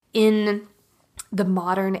in the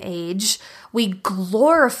modern age, we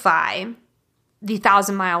glorify the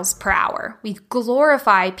 1,000 miles per hour. We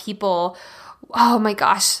glorify people. Oh my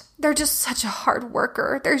gosh, they're just such a hard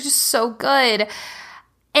worker. They're just so good.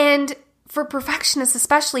 And for perfectionists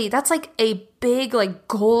especially, that's like a big like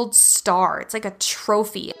gold star. It's like a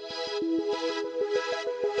trophy.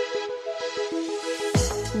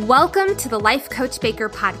 Welcome to the Life Coach Baker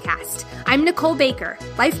podcast. I'm Nicole Baker,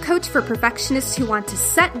 life coach for perfectionists who want to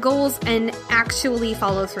set goals and actually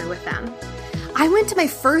follow through with them. I went to my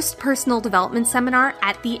first personal development seminar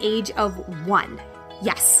at the age of 1.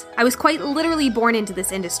 Yes, I was quite literally born into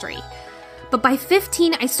this industry. But by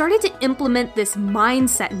 15, I started to implement this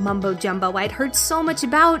mindset mumbo jumbo I'd heard so much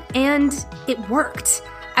about, and it worked.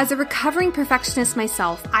 As a recovering perfectionist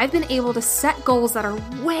myself, I've been able to set goals that are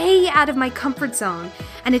way out of my comfort zone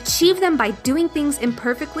and achieve them by doing things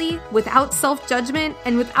imperfectly, without self-judgment,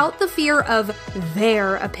 and without the fear of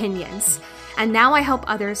their opinions. And now I help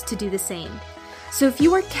others to do the same. So if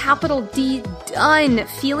you are capital D done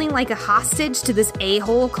feeling like a hostage to this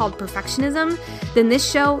a-hole called perfectionism, then this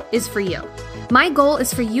show is for you. My goal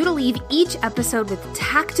is for you to leave each episode with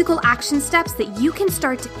tactical action steps that you can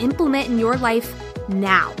start to implement in your life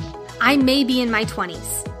now. I may be in my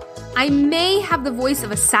 20s. I may have the voice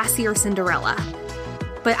of a sassier Cinderella,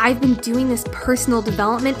 but I've been doing this personal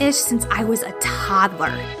development-ish since I was a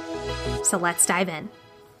toddler. So let's dive in.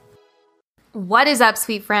 What is up,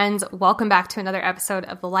 sweet friends? Welcome back to another episode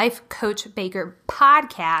of the Life Coach Baker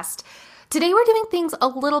podcast. Today we're doing things a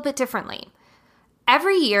little bit differently.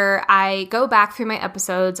 Every year I go back through my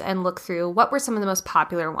episodes and look through what were some of the most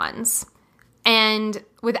popular ones. And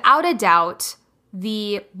without a doubt,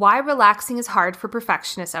 the Why Relaxing is Hard for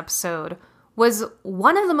Perfectionists episode was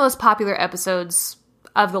one of the most popular episodes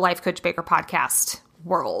of the Life Coach Baker podcast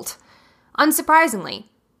world. Unsurprisingly,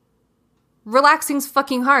 relaxing's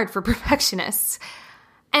fucking hard for perfectionists.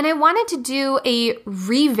 And I wanted to do a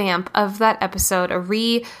revamp of that episode, a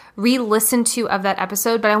re-listen to of that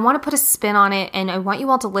episode, but I want to put a spin on it, and I want you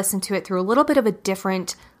all to listen to it through a little bit of a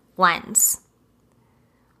different lens.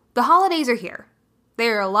 The holidays are here. They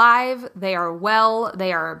are alive, they are well,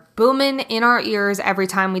 they are booming in our ears every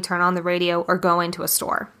time we turn on the radio or go into a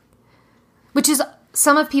store, which is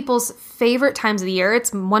some of people's favorite times of the year.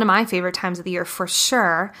 It's one of my favorite times of the year for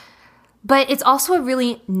sure, but it's also a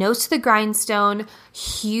really nose to the grindstone,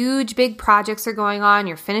 huge, big projects are going on.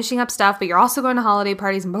 You're finishing up stuff, but you're also going to holiday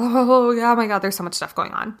parties and blah, blah, blah. Oh my God, there's so much stuff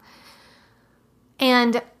going on.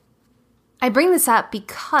 And I bring this up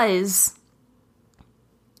because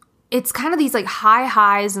it's kind of these like high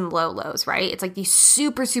highs and low lows, right? It's like these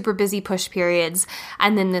super, super busy push periods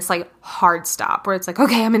and then this like hard stop where it's like,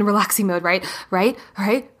 okay, I'm in relaxing mode, right?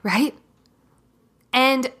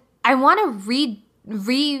 And I want to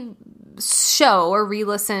re-show or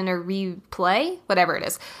re-listen or replay, whatever it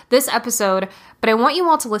is, this episode, but I want you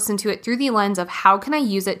all to listen to it through the lens of how can I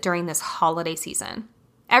use it during this holiday season?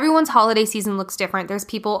 Everyone's holiday season looks different. There's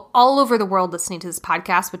people all over the world listening to this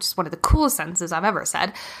podcast, which is one of the coolest sentences I've ever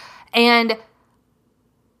said. And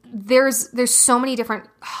there's so many different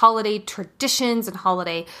holiday traditions and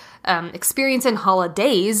holiday experience and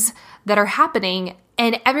holidays that are happening,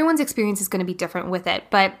 and everyone's experience is going to be different with it.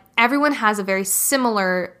 But everyone has a very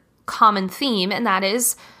similar common theme, and that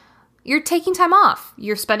is you're taking time off.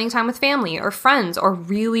 You're spending time with family or friends or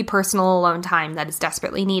really personal alone time that is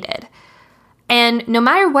desperately needed. And no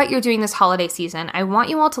matter what you're doing this holiday season, I want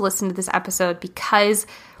you all to listen to this episode because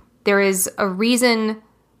there is a reason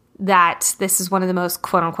that this is one of the most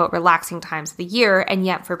quote-unquote relaxing times of the year, and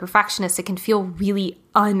yet for perfectionists, it can feel really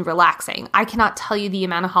unrelaxing. I cannot tell you the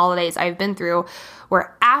amount of holidays I've been through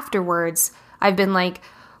where afterwards I've been like,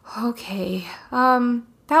 okay,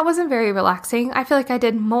 that wasn't very relaxing. I feel like I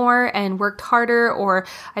did more and worked harder, or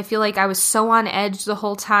I feel like I was so on edge the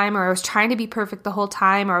whole time, or I was trying to be perfect the whole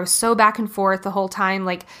time, or I was so back and forth the whole time.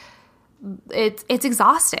 Like, it's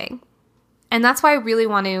exhausting. And that's why I really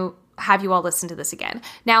want to have you all listen to this again.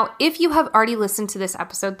 Now, if you have already listened to this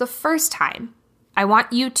episode the first time, I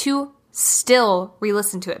want you to still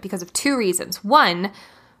re-listen to it because of two reasons. One,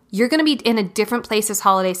 you're going to be in a different place this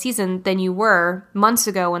holiday season than you were months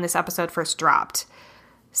ago when this episode first dropped.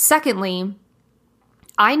 Secondly,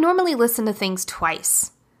 I normally listen to things twice,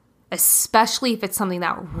 especially if it's something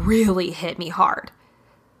that really hit me hard.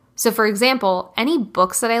 So for example, any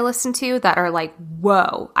books that I listen to that are like,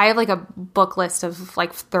 whoa, I have like a book list of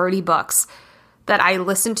like 30 books that I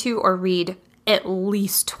listen to or read at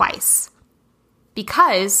least twice.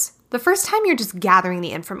 Because the first time you're just gathering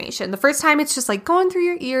the information. The first time it's just like going through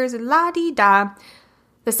your ears, la-dee-da.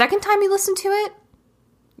 The second time you listen to it,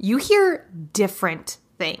 you hear different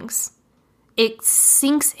things. it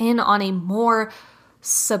sinks in on a more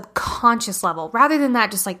subconscious level rather than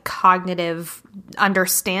that just like cognitive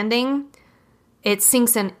understanding. It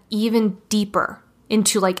sinks in even deeper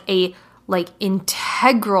into like a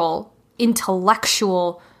integral,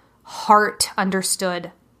 intellectual, heart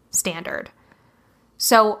understood standard.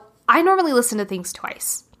 So I normally listen to things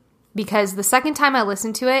twice because the second time I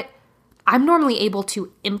listen to it, I'm normally able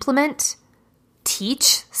to implement,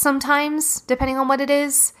 teach sometimes, depending on what it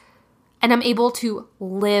is, and I'm able to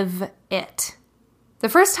live it. The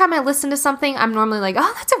first time I listen to something, I'm normally like,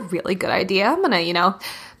 oh, that's a really good idea. I'm going to,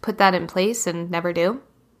 put that in place and never do.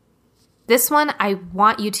 This one, I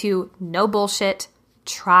want you to, no bullshit,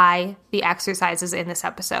 try the exercises in this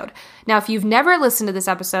episode. Now, if you've never listened to this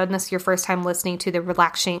episode, and this is your first time listening to the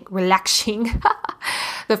relaxing,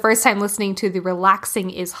 the first time listening to the relaxing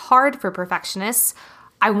is hard for perfectionists,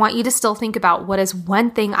 I want you to still think about what is one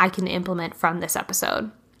thing I can implement from this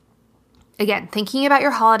episode. Again, thinking about your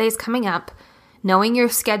holidays coming up, knowing your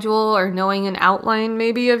schedule or knowing an outline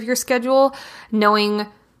maybe of your schedule, knowing,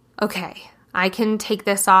 okay, I can take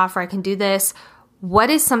this off or I can do this.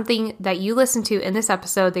 What is something that you listen to in this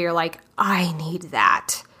episode that you're like, I need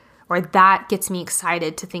that, or that gets me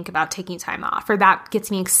excited to think about taking time off, or that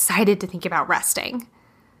gets me excited to think about resting?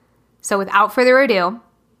 So without further ado,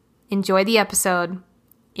 enjoy the episode,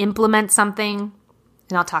 implement something,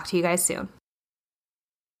 and I'll talk to you guys soon.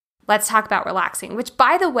 Let's talk about relaxing, which,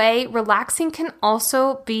 by the way, relaxing can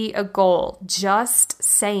also be a goal. Just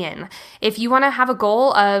saying. If you want to have a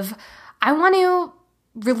goal of, I want to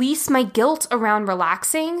release my guilt around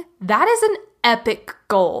relaxing, that is an epic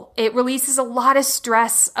goal. It releases a lot of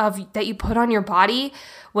stress that you put on your body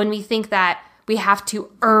when we think that we have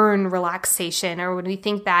to earn relaxation, or when we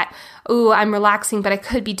think that, oh, I'm relaxing, but I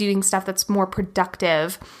could be doing stuff that's more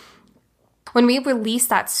productive. When we release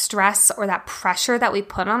that stress or that pressure that we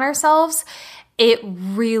put on ourselves, it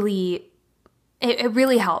really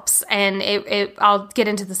helps. And I'll get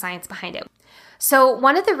into the science behind it. So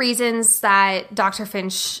one of the reasons that Dr.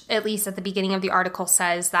 Finch, at least at the beginning of the article,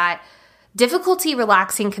 says that difficulty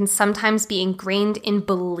relaxing can sometimes be ingrained in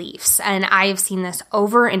beliefs. And I've seen this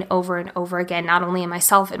over and over and over again, not only in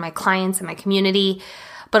myself and my clients and my community,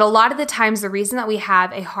 but a lot of the times the reason that we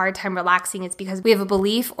have a hard time relaxing is because we have a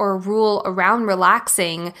belief or a rule around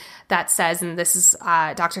relaxing that says, and this is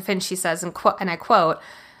Dr. Finch, she says, and I quote,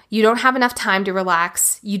 you don't have enough time to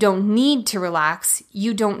relax, you don't need to relax,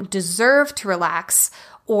 you don't deserve to relax,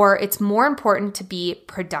 or it's more important to be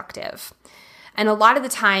productive. And a lot of the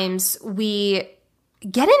times we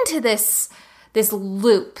get into this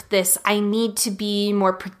loop, I need to be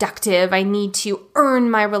more productive, I need to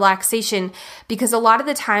earn my relaxation, because a lot of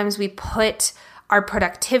the times we put our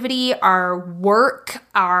productivity, our work,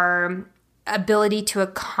 our ability to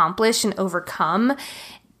accomplish and overcome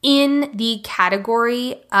in the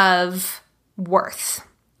category of worth.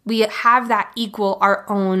 We have that equal our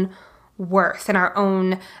own worth and our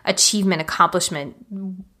own achievement, accomplishment,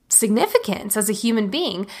 significance as a human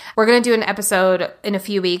being. We're going to do an episode in a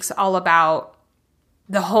few weeks all about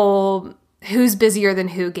the whole who's busier than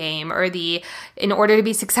who game, or the in order to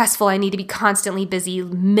be successful, I need to be constantly busy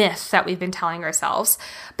myth that we've been telling ourselves.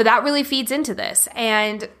 But that really feeds into this.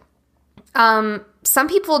 And some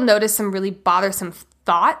people notice some really bothersome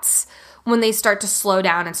thoughts when they start to slow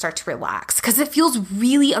down and start to relax, because it feels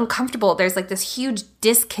really uncomfortable. There's like this huge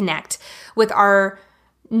disconnect with our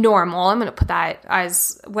normal. I'm going to put that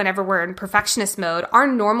as whenever we're in perfectionist mode, our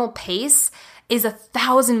normal pace is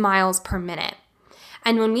 1,000 miles per minute.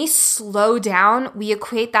 And when we slow down, we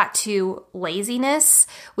equate that to laziness.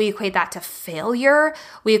 We equate that to failure.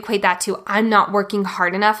 We equate that to I'm not working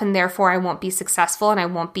hard enough and therefore I won't be successful and I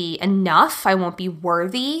won't be enough. I won't be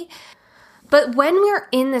worthy. But when we're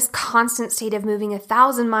in this constant state of moving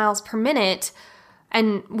 1,000 miles per minute,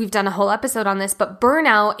 and we've done a whole episode on this, but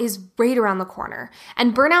burnout is right around the corner.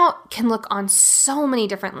 And burnout can look on so many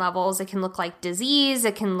different levels. It can look like disease.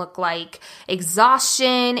 It can look like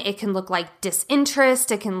exhaustion. It can look like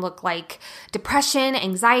disinterest. It can look like depression,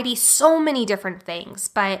 anxiety, so many different things.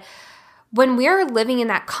 But when we're living in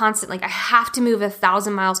that constant, like I have to move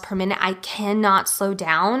 1,000 miles per minute, I cannot slow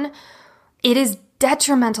down, it is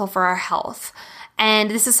detrimental for our health.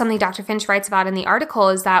 And this is something Dr. Finch writes about in the article,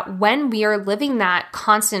 is that when we are living that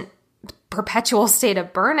constant perpetual state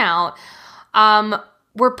of burnout,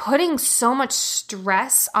 we're putting so much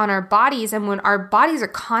stress on our bodies. And when our bodies are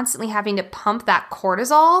constantly having to pump that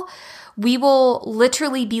cortisol, we will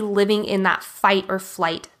literally be living in that fight or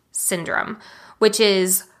flight syndrome, which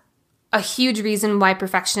is a huge reason why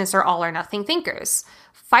perfectionists are all or nothing thinkers.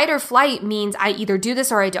 Fight or flight means I either do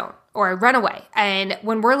this or I don't. or run away. And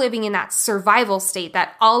when we're living in that survival state,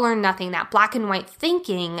 that all or nothing, that black and white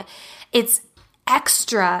thinking, it's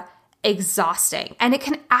extra exhausting. And it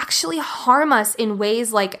can actually harm us in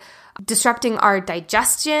ways like disrupting our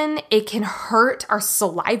digestion. It can hurt our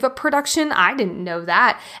saliva production. I didn't know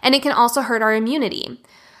that. And it can also hurt our immunity.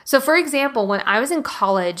 So for example, when I was in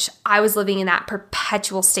college, I was living in that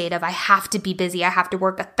perpetual state of I have to be busy. I have to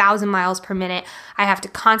work 1,000 miles per minute. I have to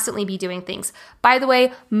constantly be doing things. By the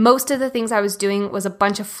way, most of the things I was doing was a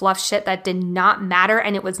bunch of fluff shit that did not matter,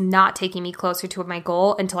 and it was not taking me closer to my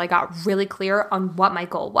goal until I got really clear on what my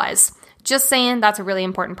goal was. Just saying, that's a really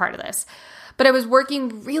important part of this. But I was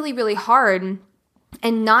working really, really hard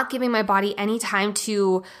and not giving my body any time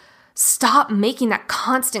to stop making that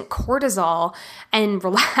constant cortisol and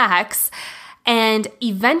relax. And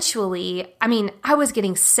eventually, I was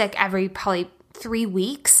getting sick every probably 3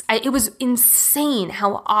 weeks. It was insane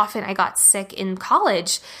how often I got sick in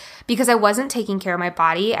college because I wasn't taking care of my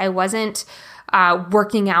body. I wasn't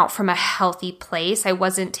working out from a healthy place. I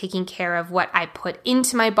wasn't taking care of what I put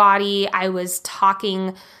into my body. I was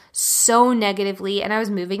talking so negatively, and I was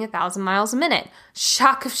moving 1,000 miles a minute.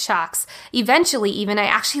 Shock of shocks. Eventually, even I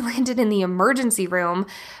actually landed in the emergency room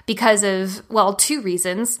because of, 2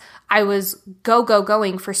 reasons. I was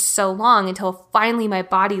going for so long until finally my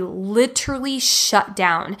body literally shut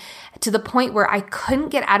down to the point where I couldn't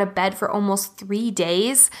get out of bed for almost 3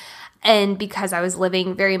 days. And because I was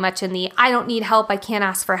living very much in the I don't need help, I can't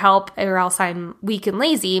ask for help, or else I'm weak and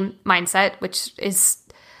lazy mindset, which is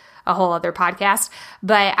a whole other podcast.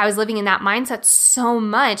 But I was living in that mindset so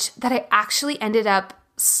much that I actually ended up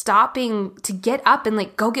stopping to get up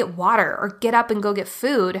and go get water or get up and go get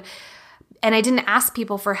food. And I didn't ask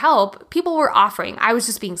people for help. People were offering. I was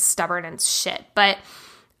just being stubborn and shit. But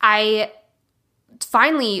I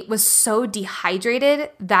finally was so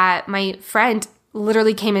dehydrated that my friend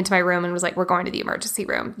literally came into my room and was like, "We're going to the emergency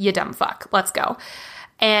room. You dumb fuck. Let's go."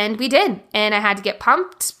 And we did. And I had to get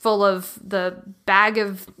pumped full of the bag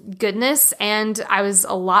of goodness. And I was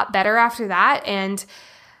a lot better after that. And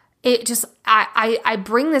it just, I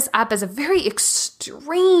bring this up as a very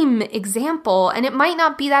extreme example. And it might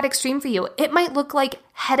not be that extreme for you. It might look like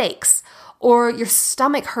headaches, or your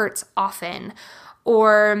stomach hurts often,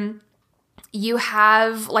 or you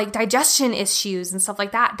have digestion issues and stuff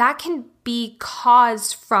like that. That can be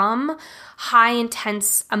caused from high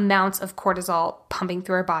intense amounts of cortisol pumping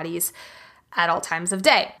through our bodies at all times of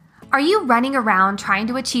day. Are you running around trying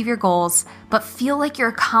to achieve your goals, but feel like you're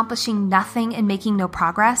accomplishing nothing and making no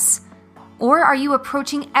progress? Or are you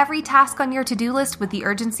approaching every task on your to-do list with the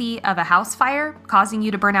urgency of a house fire, causing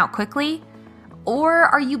you to burn out quickly? Or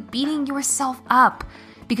are you beating yourself up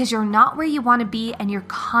because you're not where you want to be and you're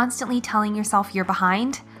constantly telling yourself you're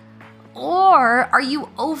behind? Or are you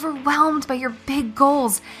overwhelmed by your big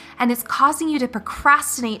goals and it's causing you to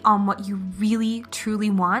procrastinate on what you really, truly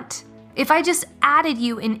want? If I just added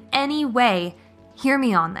you in any way, hear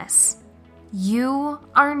me on this. You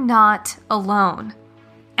are not alone.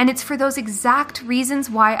 And it's for those exact reasons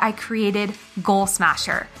why I created Goal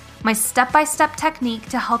Smasher, my step-by-step technique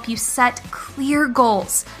to help you set clear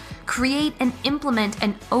goals, create and implement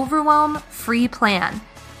an overwhelm-free plan,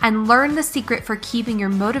 and learn the secret for keeping your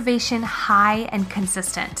motivation high and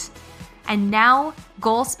consistent. And now,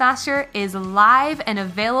 Goal Smasher is live and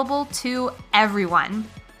available to everyone.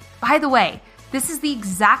 By the way, this is the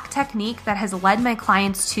exact technique that has led my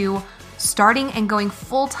clients to starting and going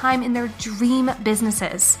full-time in their dream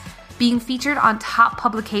businesses, being featured on top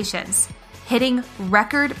publications, hitting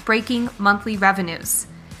record-breaking monthly revenues,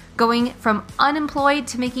 going from unemployed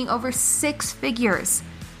to making over 6 figures,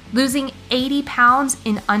 losing 80 pounds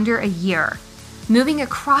in under a year, moving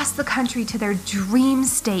across the country to their dream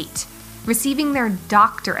state, receiving their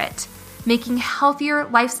doctorate, making healthier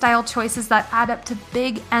lifestyle choices that add up to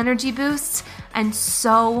big energy boosts, and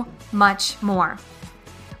so much more.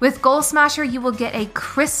 With Goal Smasher, you will get a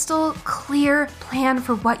crystal clear plan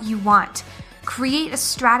for what you want, create a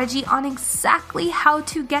strategy on exactly how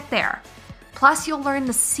to get there. Plus, you'll learn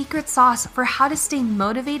the secret sauce for how to stay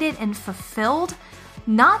motivated and fulfilled,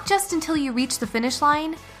 not just until you reach the finish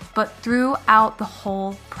line, but throughout the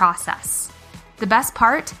whole process. The best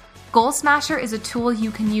part? Goal Smasher is a tool you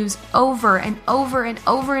can use over and over and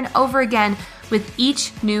over and over again with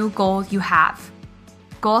each new goal you have.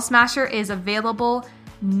 Goal Smasher is available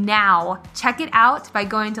now. Check it out by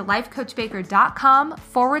going to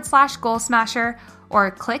lifecoachbaker.com/Goal Smasher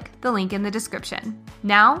or click the link in the description.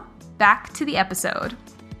 Now, back to the episode.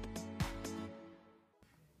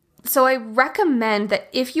 So I recommend that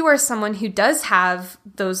if you are someone who does have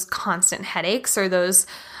those constant headaches or those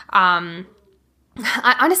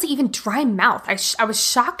honestly, even dry mouth. I was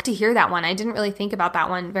shocked to hear that one. I didn't really think about that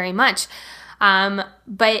one very much.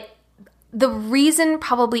 But the reason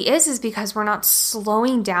probably is because we're not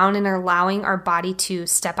slowing down and allowing our body to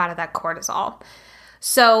step out of that cortisol.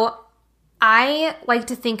 So I like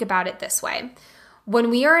to think about it this way. When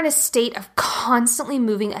we are in a state of constantly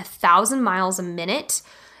moving 1,000 miles a minute,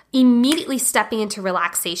 immediately stepping into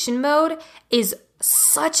relaxation mode is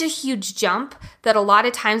such a huge jump that a lot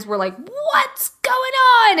of times we're like, what's going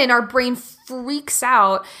on? And our brain freaks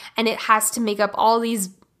out and it has to make up all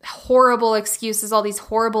these horrible excuses, all these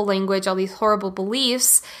horrible language, all these horrible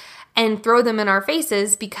beliefs and throw them in our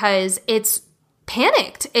faces because it's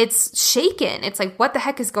panicked. It's shaken. It's like, what the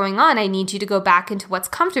heck is going on? I need you to go back into what's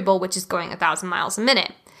comfortable, which is going 1,000 miles a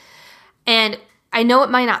minute. And I know it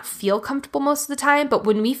might not feel comfortable most of the time, but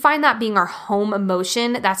when we find that being our home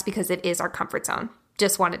emotion, that's because it is our comfort zone.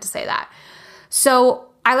 Just wanted to say that. So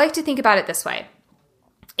I like to think about it this way.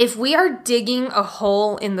 If we are digging a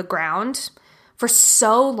hole in the ground for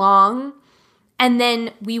so long, and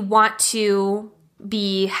then we want to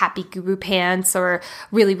be happy guru pants or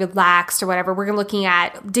really relaxed or whatever, we're looking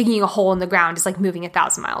at digging a hole in the ground is like moving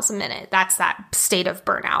 1,000 miles a minute. That's that state of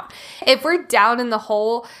burnout. If we're down in the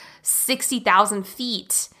hole 60,000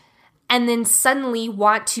 feet and then suddenly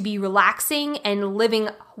want to be relaxing and living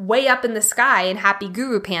way up in the sky in happy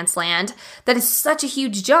guru pants land, that is such a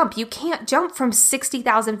huge jump. You can't jump from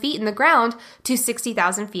 60,000 feet in the ground to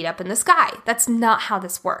 60,000 feet up in the sky. That's not how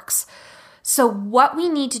this works. So what we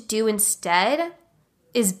need to do instead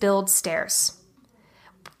is build stairs,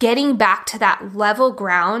 getting back to that level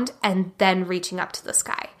ground and then reaching up to the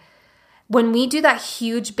sky. When we do that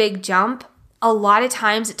huge big jump, a lot of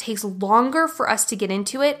times it takes longer for us to get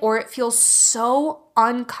into it, or it feels so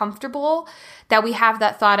uncomfortable that we have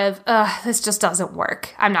that thought of, this just doesn't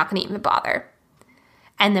work. I'm not going to even bother.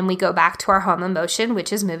 And then we go back to our home emotion,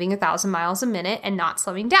 which is moving 1,000 miles a minute and not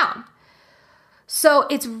slowing down. So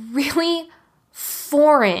it's really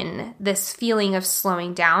foreign, this feeling of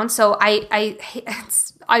slowing down. So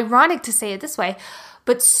it's ironic to say it this way,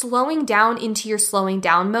 but slowing down into your slowing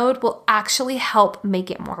down mode will actually help make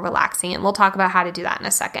it more relaxing. And we'll talk about how to do that in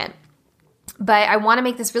a second. But I want to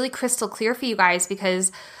make this really crystal clear for you guys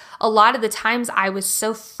because a lot of the times I was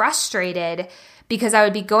so frustrated because I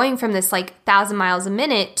would be going from this like 1,000 miles a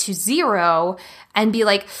minute to 0 and be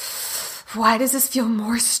like, why does this feel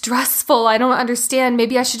more stressful? I don't understand.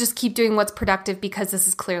 Maybe I should just keep doing what's productive because this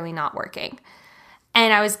is clearly not working.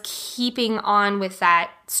 And I was keeping on with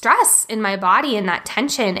that stress in my body and that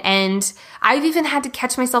tension. And I've even had to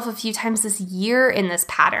catch myself a few times this year in this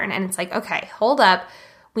pattern. And it's like, okay, hold up.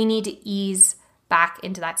 We need to ease back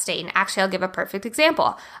into that state. And actually, I'll give a perfect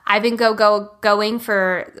example. I've been going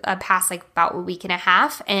for a past like about a week and a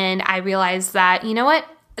half. And I realized that, you know what?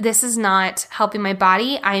 This is not helping my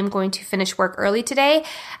body. I am going to finish work early today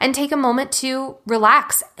and take a moment to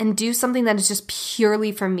relax and do something that is just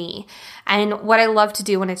purely for me. And what I love to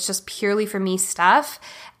do when it's just purely for me stuff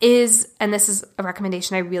is, and this is a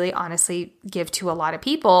recommendation I really honestly give to a lot of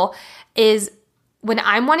people, is when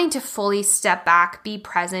I'm wanting to fully step back, be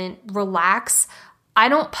present, relax, I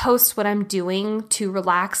don't post what I'm doing to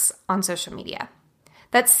relax on social media.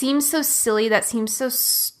 That seems so silly. That seems so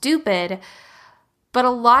stupid. But a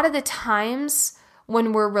lot of the times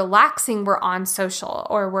when we're relaxing, we're on social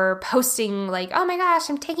or we're posting like, oh my gosh,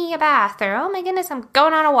 I'm taking a bath, or oh my goodness, I'm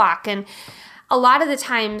going on a walk. And a lot of the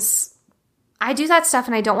times I do that stuff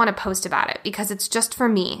and I don't want to post about it because it's just for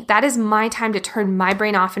me. That is my time to turn my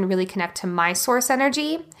brain off and really connect to my source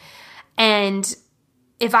energy. And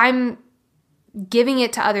if I'm giving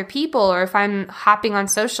it to other people or if I'm hopping on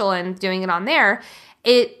social and doing it on there,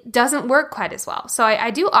 it doesn't work quite as well. So I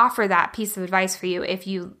do offer that piece of advice for you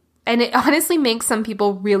and it honestly makes some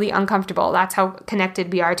people really uncomfortable. That's how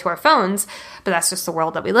connected we are to our phones, but that's just the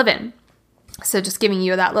world that we live in. So just giving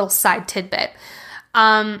you that little side tidbit.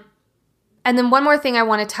 And then one more thing I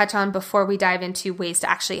want to touch on before we dive into ways to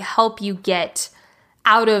actually help you get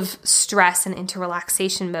out of stress and into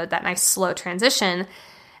relaxation mode, that nice slow transition,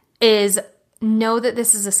 is know that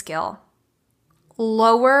this is a skill.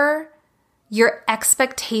 Lower your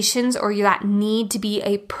expectations or that need to be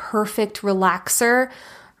a perfect relaxer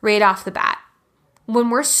right off the bat. When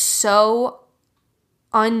we're so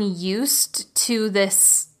unused to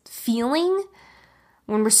this feeling,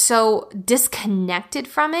 when we're so disconnected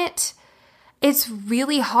from it, it's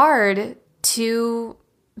really hard to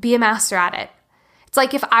be a master at it. It's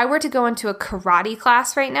like if I were to go into a karate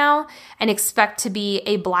class right now and expect to be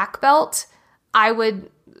a black belt, I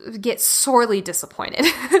would get sorely disappointed.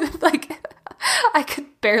 Like, I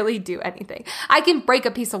could barely do anything. I can break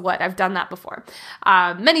a piece of wood. I've done that before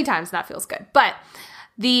many times. And that feels good. But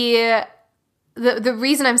the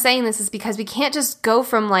reason I'm saying this is because we can't just go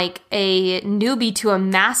from like a newbie to a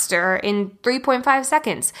master in 3.5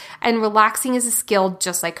 seconds. And relaxing is a skill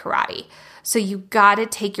just like karate. So you got to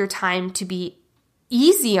take your time to be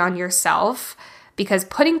easy on yourself, because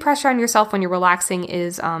putting pressure on yourself when you're relaxing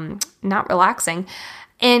is not relaxing.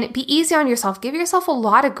 And be easy on yourself. Give yourself a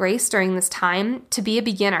lot of grace during this time to be a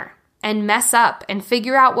beginner and mess up and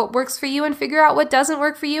figure out what works for you and figure out what doesn't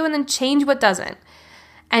work for you and then change what doesn't.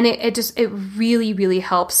 And it really, really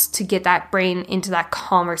helps to get that brain into that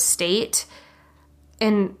calmer state.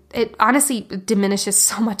 And it honestly diminishes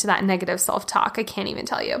so much of that negative self-talk. I can't even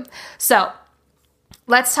tell you. So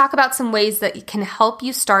let's talk about some ways that can help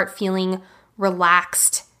you start feeling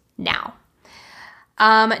relaxed now.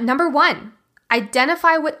 Number 1,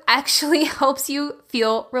 identify what actually helps you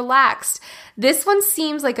feel relaxed. This one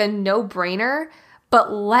seems like a no-brainer,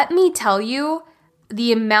 but let me tell you,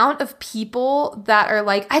 the amount of people that are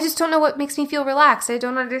like, I just don't know what makes me feel relaxed. I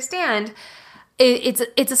don't understand.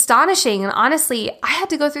 It's astonishing. And honestly, I had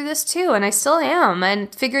to go through this too, and I still am.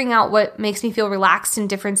 And figuring out what makes me feel relaxed in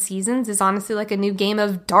different seasons is honestly like a new game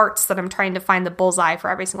of darts that I'm trying to find the bullseye for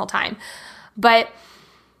every single time. But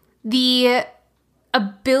the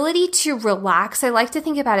ability to relax, I like to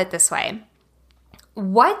think about it this way.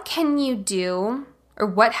 What can you do, or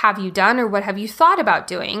what have you done, or what have you thought about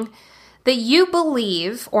doing that you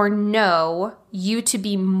believe or know you to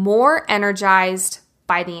be more energized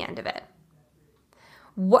by the end of it?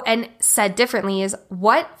 And said differently is,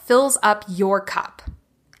 what fills up your cup?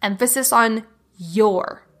 Emphasis on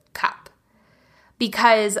your cup.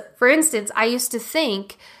 Because, for instance, I used to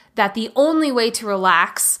think that the only way to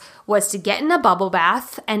relax was to get in a bubble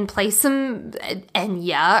bath and play some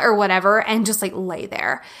Enya or whatever and just like lay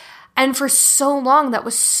there. And for so long, that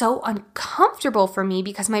was so uncomfortable for me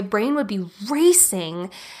because my brain would be racing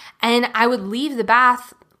and I would leave the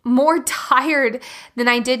bath more tired than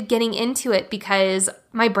I did getting into it because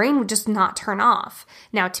my brain would just not turn off.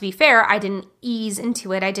 Now, to be fair, I didn't ease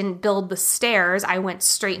into it. I didn't build the stairs. I went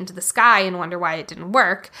straight into the sky and wonder why it didn't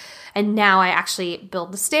work. And now I actually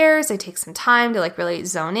build the stairs. I take some time to like really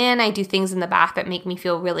zone in. I do things in the bath that make me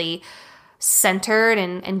feel really centered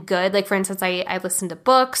and good. Like, for instance, I listen to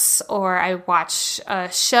books or I watch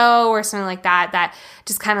a show or something like that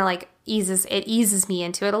just kind of like eases me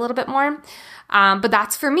into it a little bit more. But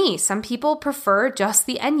that's for me. Some people prefer just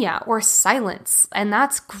the Enya or silence, and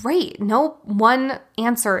that's great. No one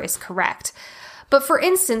answer is correct. But for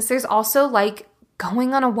instance, there's also like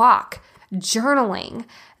going on a walk, journaling.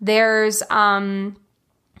 There's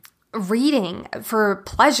reading for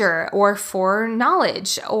pleasure or for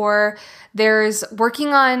knowledge, or there's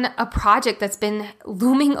working on a project that's been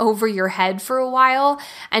looming over your head for a while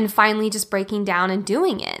and finally just breaking down and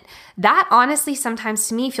doing it. That honestly sometimes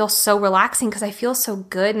to me feels so relaxing because I feel so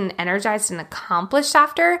good and energized and accomplished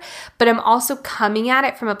after, but I'm also coming at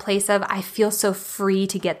it from a place of I feel so free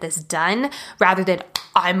to get this done rather than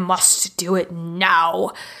I must do it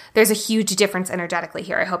now. There's a huge difference energetically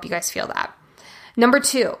here. I hope you guys feel that. Number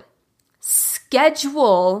 2,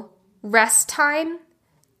 schedule rest time.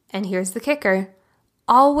 And here's the kicker.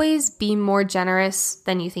 Always be more generous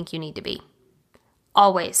than you think you need to be.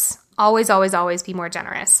 Always, always, always, always be more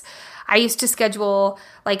generous. I used to schedule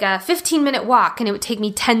like a 15-minute walk and it would take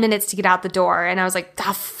me 10 minutes to get out the door. And I was like,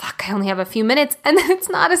 oh, fuck, I only have a few minutes. And then it's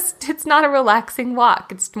not a relaxing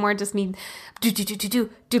walk. It's more just me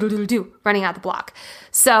running out the block.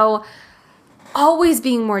 So always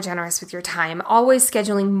being more generous with your time, always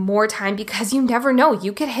scheduling more time because you never know.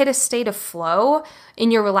 You could hit a state of flow in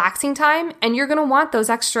your relaxing time and you're going to want those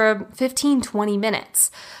extra 15, 20 minutes.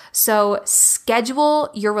 So schedule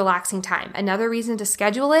your relaxing time. Another reason to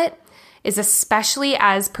schedule it is especially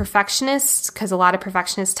as perfectionists, because a lot of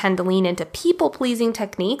perfectionists tend to lean into people-pleasing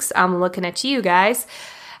techniques. I'm looking at you guys.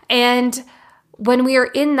 And when we are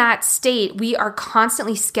in that state, we are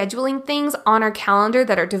constantly scheduling things on our calendar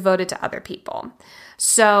that are devoted to other people.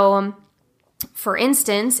 So, for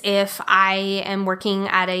instance, if I am working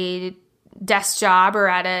at a desk job or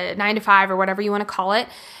at a 9-to-5 or whatever you want to call it,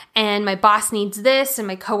 and my boss needs this, and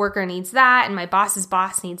my coworker needs that, and my boss's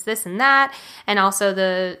boss needs this and that, and also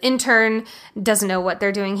the intern doesn't know what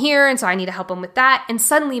they're doing here, and so I need to help them with that, and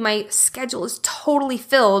suddenly my schedule is totally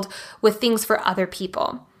filled with things for other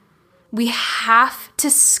people. We have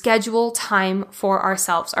to schedule time for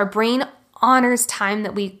ourselves. Our brain honors time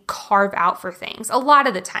that we carve out for things. A lot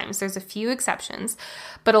of the times, there's a few exceptions,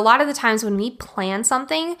 but a lot of the times when we plan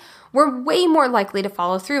something, we're way more likely to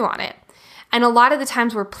follow through on it. And a lot of the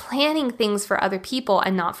times we're planning things for other people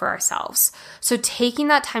and not for ourselves. So taking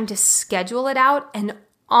that time to schedule it out and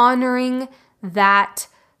honoring that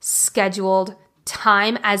scheduled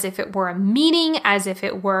time as if it were a meeting, as if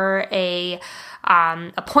it were a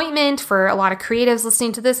appointment for a lot of creatives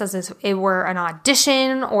listening to this, as if it were an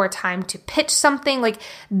audition or time to pitch something. Like,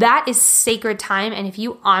 that is sacred time. And if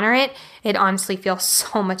you honor it, it honestly feels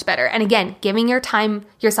so much better. And again, giving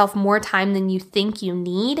yourself more time than you think you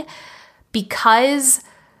need, because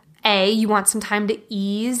you want some time to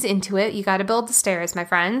ease into it. You got to build the stairs, my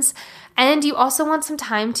friends. And you also want some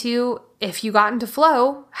time to, if you got into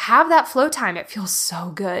flow, have that flow time. It feels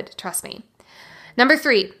so good. Trust me. Number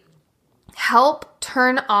 3, help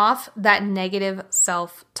turn off that negative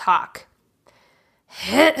self-talk.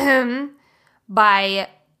 Hit him by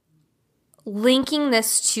linking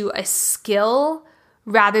this to a skill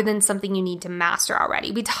rather than something you need to master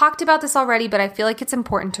already. We talked about this already, but I feel like it's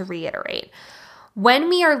important to reiterate. When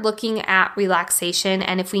we are looking at relaxation,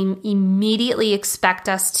 and if we immediately expect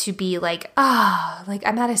us to be like, like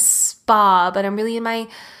I'm at a spa, but I'm really in my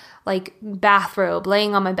like bathrobe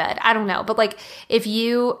laying on my bed. I don't know. But like if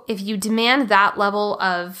you demand that level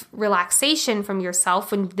of relaxation from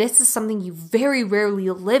yourself when this is something you very rarely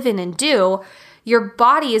live in and do, your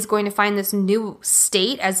body is going to find this new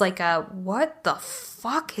state as like a, what the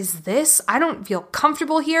fuck is this? I don't feel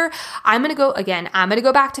comfortable here. I'm going to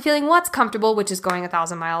go back to feeling what's comfortable, which is going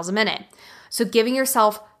 1,000 miles a minute. So giving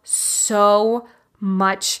yourself so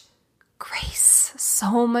much grace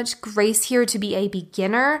here to be a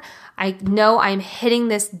beginner. I know I'm hitting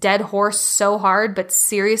this dead horse so hard, but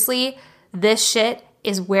seriously, this shit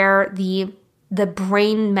is where the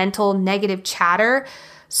brain mental negative chatter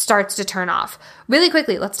starts to turn off. Really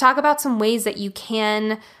quickly, let's talk about some ways that you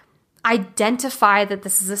can identify that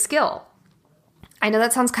this is a skill. I know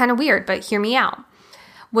that sounds kind of weird, but hear me out.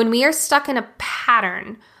 When we are stuck in a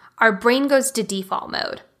pattern, our brain goes to default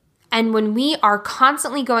mode. And when we are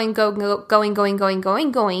constantly going,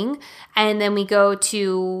 and then we go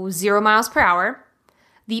to 0 miles per hour,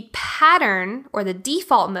 the pattern or the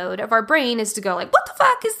default mode of our brain is to go like, what the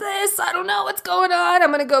fuck is this? I don't know what's going on.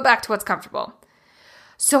 I'm going to go back to what's comfortable.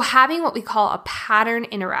 So having what we call a pattern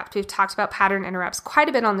interrupt, we've talked about pattern interrupts quite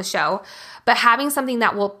a bit on the show, but having something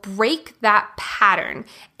that will break that pattern,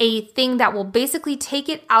 a thing that will basically take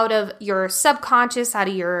it out of your subconscious, out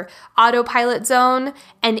of your autopilot zone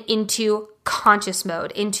and into conscious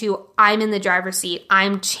mode, into I'm in the driver's seat,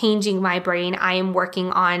 I'm changing my brain, I am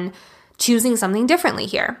working on choosing something differently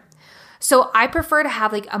here. So I prefer to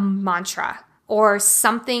have like a mantra or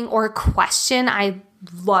something or a question. I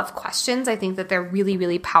love questions. I think that they're really,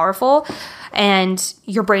 really powerful and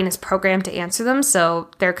your brain is programmed to answer them. So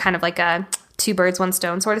they're kind of like a 2 birds, 1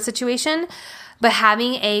 stone sort of situation. But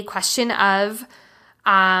having a question of,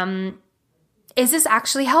 is this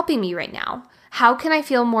actually helping me right now? How can I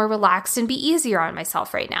feel more relaxed and be easier on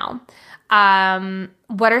myself right now?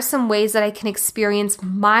 What are some ways that I can experience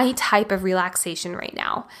my type of relaxation right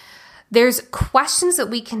now? There's questions that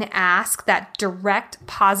we can ask that direct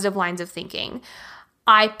positive lines of thinking.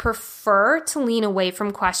 I prefer to lean away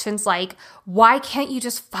from questions like, why can't you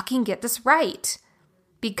just fucking get this right?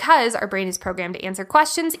 Because our brain is programmed to answer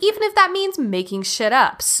questions, even if that means making shit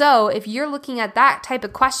up. So if you're looking at that type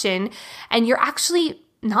of question and you're actually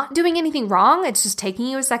not doing anything wrong, it's just taking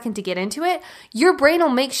you a second to get into it, your brain will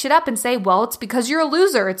make shit up and say, well, it's because you're a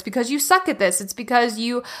loser. It's because you suck at this. It's because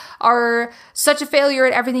you are such a failure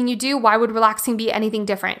at everything you do. Why would relaxing be anything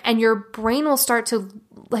different? And your brain will start to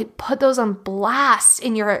like put those on blast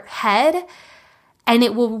in your head, and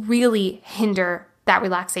it will really hinder that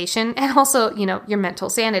relaxation and also, your mental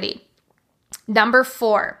sanity. Number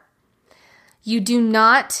 4, you do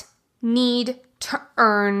not need to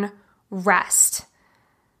earn rest.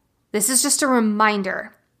 This is just a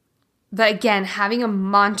reminder that, again, having a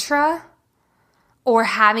mantra or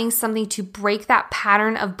having something to break that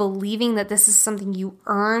pattern of believing that this is something you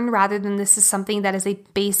earn rather than this is something that is a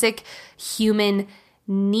basic human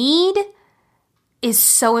need is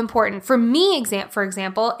so important. For me, for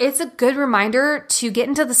example, it's a good reminder to get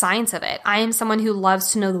into the science of it. I am someone who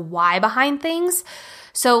loves to know the why behind things.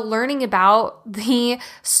 So learning about the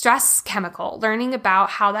stress chemical, learning about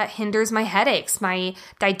how that hinders my headaches, my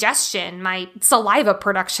digestion, my saliva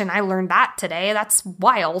production. I learned that today. That's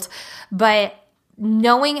wild. But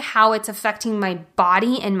knowing how it's affecting my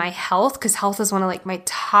body and my health, because health is one of like my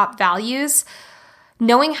top values,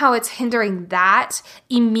 knowing how it's hindering that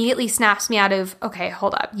immediately snaps me out of, okay,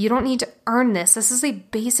 hold up. You don't need to earn this. This is a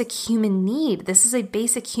basic human need. This is a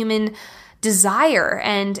basic human desire.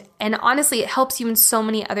 And honestly, it helps you in so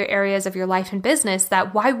many other areas of your life and business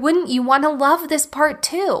that why wouldn't you want to love this part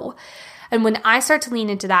too? And when I start to lean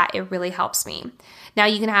into that, it really helps me. Now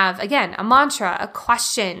you can have, again, a mantra, a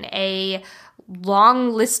question, a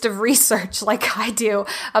long list of research like I do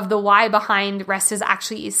of the why behind rest is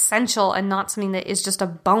actually essential and not something that is just a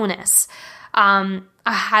bonus. I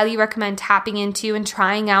highly recommend tapping into and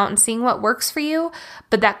trying out and seeing what works for you.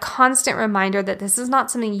 But that constant reminder that this is not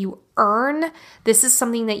something you earn. This is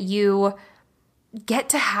something that you get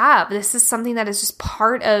to have. This is something that is just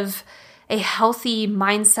part of a healthy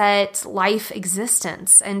mindset, life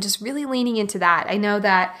existence, and just really leaning into that. I know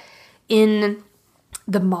that in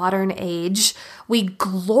the modern age, we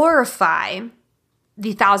glorify the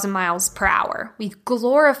 1,000 miles per hour. We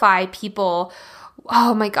glorify people.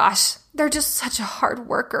 Oh my gosh, they're just such a hard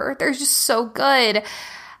worker. They're just so good.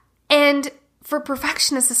 And for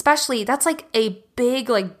perfectionists especially, that's like a big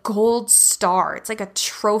gold star. It's like a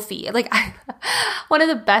trophy. One of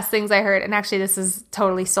the best things I heard, and actually this is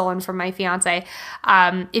totally stolen from my fiance,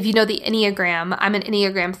 if you know the Enneagram, I'm an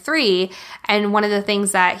Enneagram 3, and one of the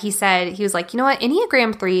things that he said, he was like, you know what,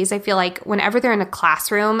 Enneagram 3s, I feel like whenever they're in a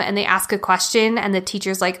classroom and they ask a question and the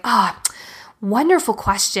teacher's like, wonderful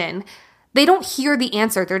question, they don't hear the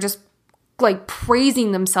answer. They're just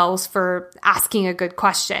praising themselves for asking a good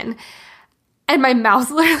question. And my mouth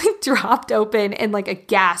literally dropped open in a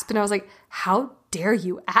gasp. And I was like, how dare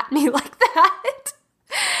you at me like that?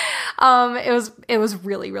 It was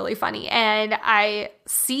really, really funny. And I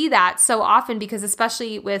see that so often because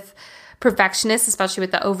especially with perfectionists, especially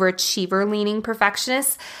with the overachiever leaning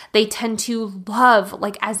perfectionists, they tend to love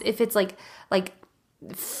as if it's like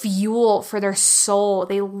fuel for their soul.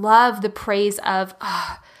 They love the praise of,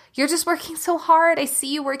 you're just working so hard. I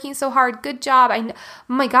see you working so hard. Good job. Oh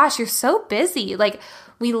my gosh, you're so busy.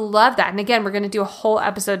 We love that. And again, we're going to do a whole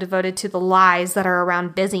episode devoted to the lies that are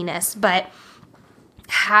around busyness. But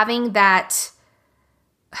having that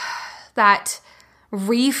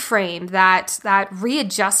reframe, that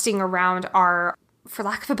readjusting around our, for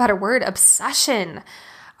lack of a better word, obsession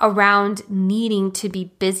around needing to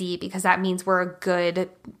be busy because that means we're a good,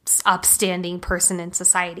 upstanding person in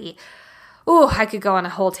society. Oh, I could go on a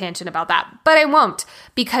whole tangent about that, but I won't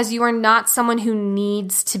because you are not someone who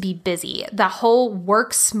needs to be busy. The whole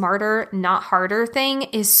work smarter, not harder thing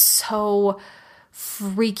is so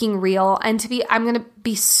freaking real. And I'm going to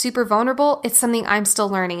be super vulnerable. It's something I'm still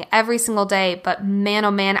learning every single day, but man,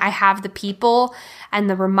 oh man, I have the people and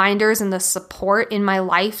the reminders and the support in my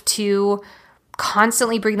life to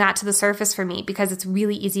constantly bring that to the surface for me because it's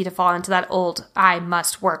really easy to fall into that old, I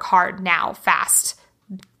must work hard now, fast,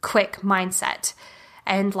 quick mindset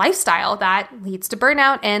and lifestyle that leads to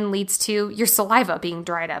burnout and leads to your saliva being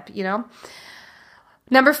dried up,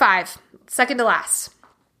 Number 5, second to last,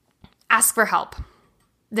 ask for help.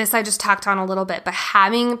 This I just talked on a little bit, but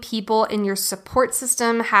having people in your support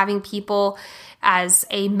system, having people as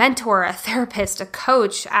a mentor, a therapist, a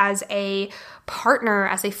coach, as a partner,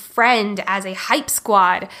 as a friend, as a hype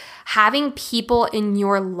squad, having people in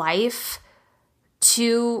your life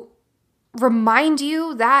to remind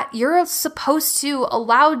you that you're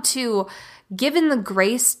allowed to, given the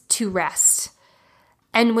grace to rest.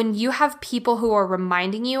 And when you have people who are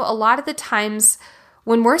reminding you, a lot of the times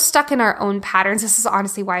when we're stuck in our own patterns, this is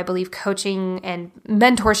honestly why I believe coaching and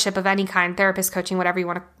mentorship of any kind, therapist coaching, whatever you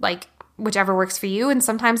want to, whichever works for you. And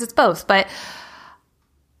sometimes it's both. But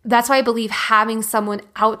that's why I believe having someone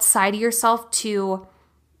outside of yourself to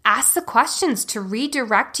ask the questions, to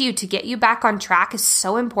redirect you, to get you back on track is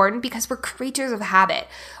so important because we're creatures of habit.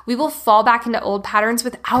 We will fall back into old patterns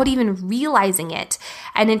without even realizing it.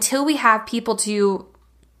 And until we have people to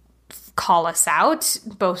call us out,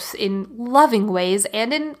 both in loving ways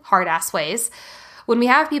and in hard-ass ways, when we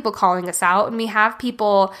have people calling us out and we have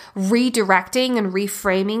people redirecting and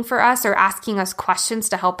reframing for us or asking us questions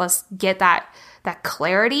to help us get that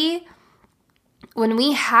clarity, when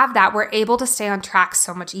we have that, we're able to stay on track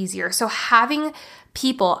so much easier. So having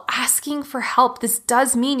people asking for help, this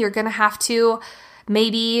does mean you're going to have to,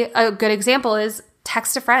 maybe a good example is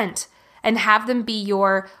text a friend and have them be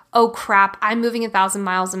your, oh crap, I'm moving 1,000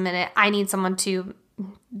 miles a minute. I need someone to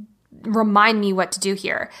remind me what to do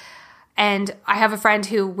here. And I have a friend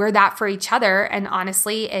who we're that for each other. And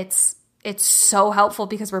honestly, it's so helpful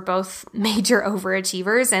because we're both major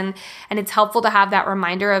overachievers and it's helpful to have that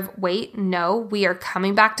reminder of, wait, no, we are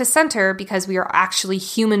coming back to center because we are actually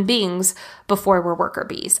human beings before we're worker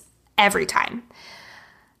bees every time.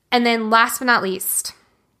 And then last but not least,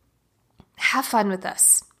 have fun with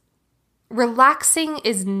this. Relaxing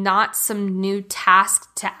is not some new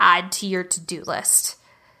task to add to your to-do list.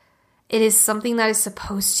 It is something that is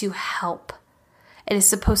supposed to help. It is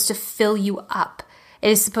supposed to fill you up.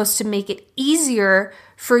 It is supposed to make it easier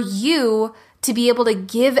for you to be able to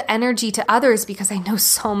give energy to others, because I know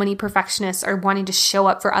so many perfectionists are wanting to show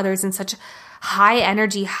up for others in such high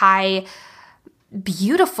energy, high,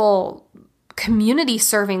 beautiful, community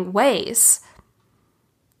serving ways.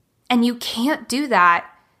 And you can't do that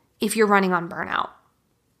if you're running on burnout.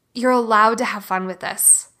 You're allowed to have fun with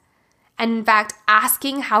this. And in fact,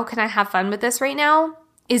 asking how can I have fun with this right now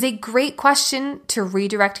is a great question to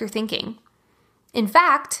redirect your thinking. In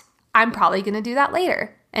fact, I'm probably going to do that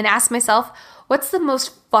later and ask myself, what's the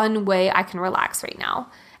most fun way I can relax right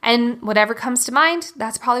now? And whatever comes to mind,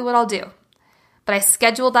 that's probably what I'll do. But I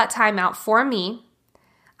scheduled that time out for me.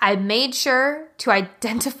 I made sure to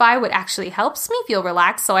identify what actually helps me feel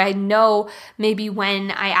relaxed, so I know maybe when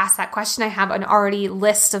I ask that question, I have an already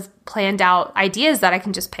list of planned out ideas that I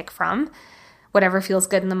can just pick from, whatever feels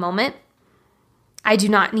good in the moment. I do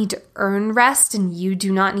not need to earn rest, and you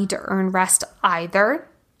do not need to earn rest either.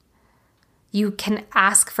 You can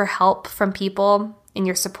ask for help from people in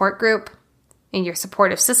your support group, in your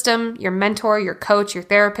supportive system, your mentor, your coach, your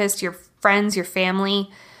therapist, your friends, your family,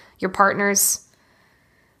 your partners.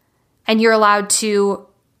 And you're allowed to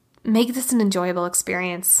make this an enjoyable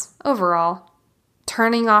experience overall,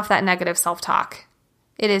 turning off that negative self-talk.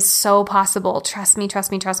 It is so possible. Trust me,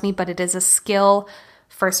 but it is a skill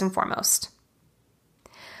first and foremost.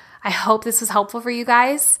 I hope this was helpful for you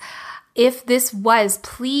guys. If this was,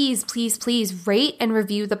 please rate and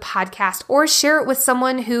review the podcast or share it with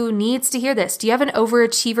someone who needs to hear this. Do you have an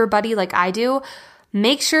overachiever buddy like I do?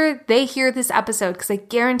 Make sure they hear this episode, because I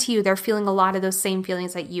guarantee you they're feeling a lot of those same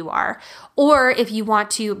feelings that you are. Or if you want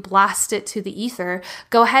to blast it to the ether,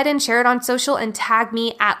 go ahead and share it on social and tag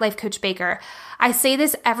me at Life Coach Baker. I say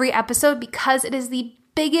this every episode because it is the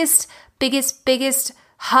biggest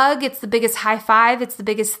hug. It's the biggest high five. It's the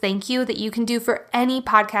biggest thank you that you can do for any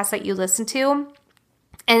podcast that you listen to.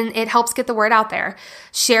 And it helps get the word out there.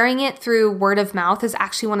 Sharing it through word of mouth is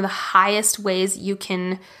actually one of the highest ways you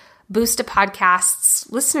can boost a podcast's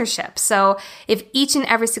listenership. So if each and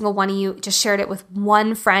every single one of you just shared it with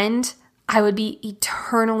one friend, I would be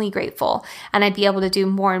eternally grateful, and I'd be able to do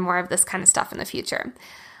more and more of this kind of stuff in the future.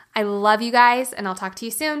 I love you guys, and I'll talk to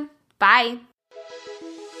you soon. Bye.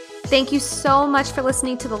 Thank you so much for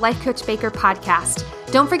listening to the Life Coach Baker podcast.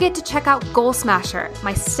 Don't forget to check out Goal Smasher,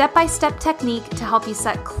 my step-by-step technique to help you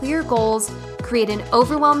set clear goals, create an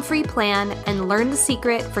overwhelm-free plan, and learn the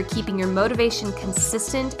secret for keeping your motivation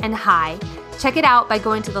consistent and high. Check it out by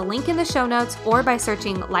going to the link in the show notes or by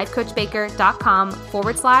searching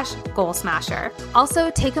lifecoachbaker.com/Goal Smasher.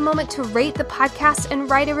 Also, take a moment to rate the podcast and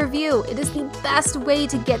write a review. It is the best way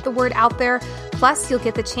to get the word out there. Plus, you'll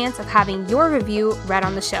get the chance of having your review read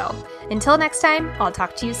on the show. Until next time, I'll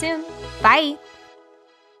talk to you soon. Bye.